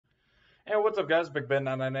Hey, what's up, guys? Big Ben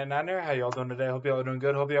 999 here. How y'all doing today? Hope y'all are doing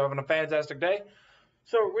good. Hope y'all having a fantastic day.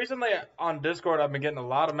 So recently on Discord, I've been getting a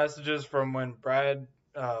lot of messages from when Brad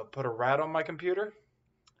put a rat on my computer.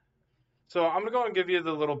 So I'm gonna go and give you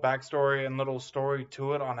the little backstory and little story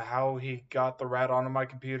to it on how he got the rat onto my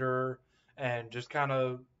computer and just kind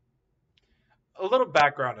of a little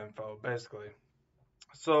background info, basically.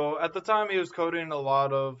 So at the time, he was coding a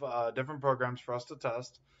lot of different programs for us to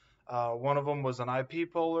test. One of them was an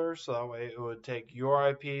IP poller, so that way it would take your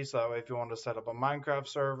IP. So that way, if you wanted to set up a Minecraft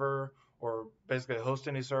server or basically host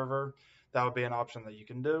any server, that would be an option that you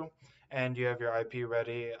can do. And you have your IP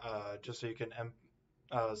ready, just so you can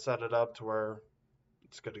set it up to where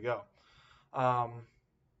it's good to go. Um,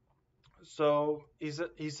 so he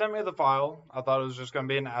sent me the file. I thought it was just going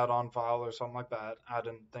to be an add-on file or something like that. I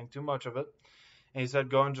didn't think too much of it. And he said,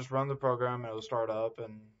 go and just run the program and it'll start up.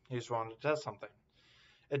 And he just wanted to test something.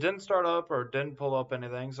 It didn't start up or didn't pull up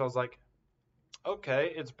anything. So I was like,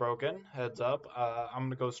 okay, it's broken. Heads up. I'm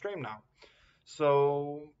going to go stream now.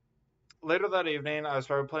 So later that evening, I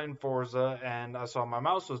started playing Forza and I saw my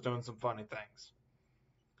mouse was doing some funny things.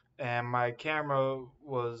 And my camera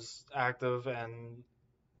was active. And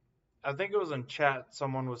I think it was in chat.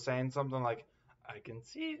 Someone was saying something like, I can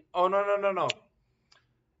see. Oh, no.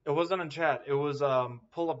 It wasn't in chat. It was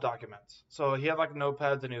pull up documents. So he had like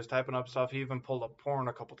notepads and he was typing up stuff. He even pulled up porn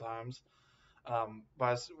a couple times.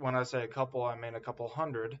 When I say a couple, I mean a couple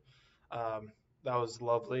hundred. That was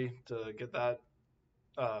lovely to get that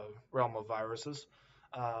realm of viruses.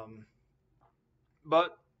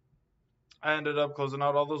 But I ended up closing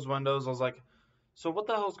out all those windows. I was like, so what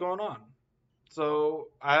the hell's going on? So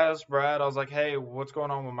I asked Brad, I was like, hey, what's going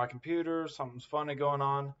on with my computer? Something's funny going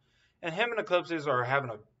on. And him and Eclipses are having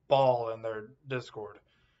a ball in their Discord.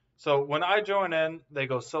 So when I join in, they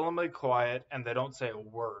go solemnly quiet and they don't say a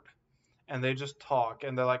word. And they just talk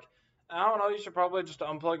and they're like, I don't know, you should probably just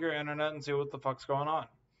unplug your internet and see what the fuck's going on.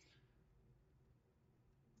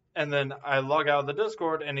 And then I log out of the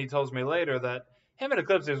Discord and he tells me later that him and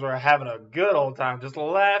Eclipses were having a good old time, just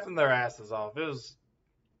laughing their asses off. It was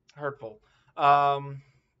hurtful.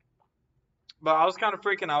 But I was kind of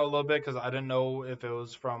freaking out a little bit because I didn't know if it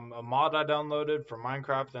was from a mod I downloaded for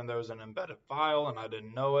Minecraft and there was an embedded file and I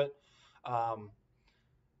didn't know it.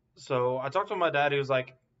 So I talked to my dad. He was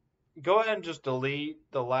like, go ahead and just delete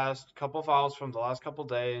the last couple files from the last couple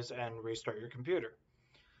days and restart your computer.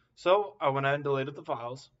 So I went ahead and deleted the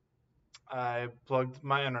files. I plugged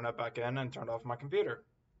my internet back in and turned off my computer.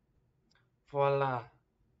 Voila.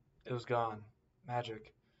 It was gone.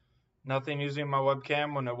 Magic. Nothing using my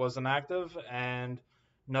webcam when it wasn't active, and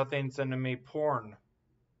nothing sending me porn.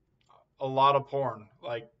 A lot of porn,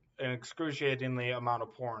 like an excruciatingly amount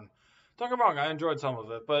of porn. Don't get me wrong, I enjoyed some of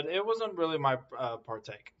it, but it wasn't really my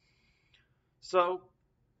partake. So,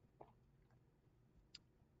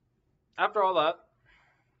 after all that,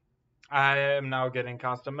 I am now getting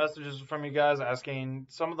constant messages from you guys asking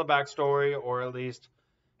some of the backstory, or at least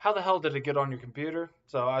how the hell did it get on your computer?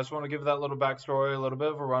 So I just want to give that little backstory, a little bit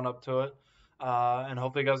of a run up to it, and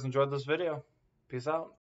hopefully you guys enjoyed this video. Peace out.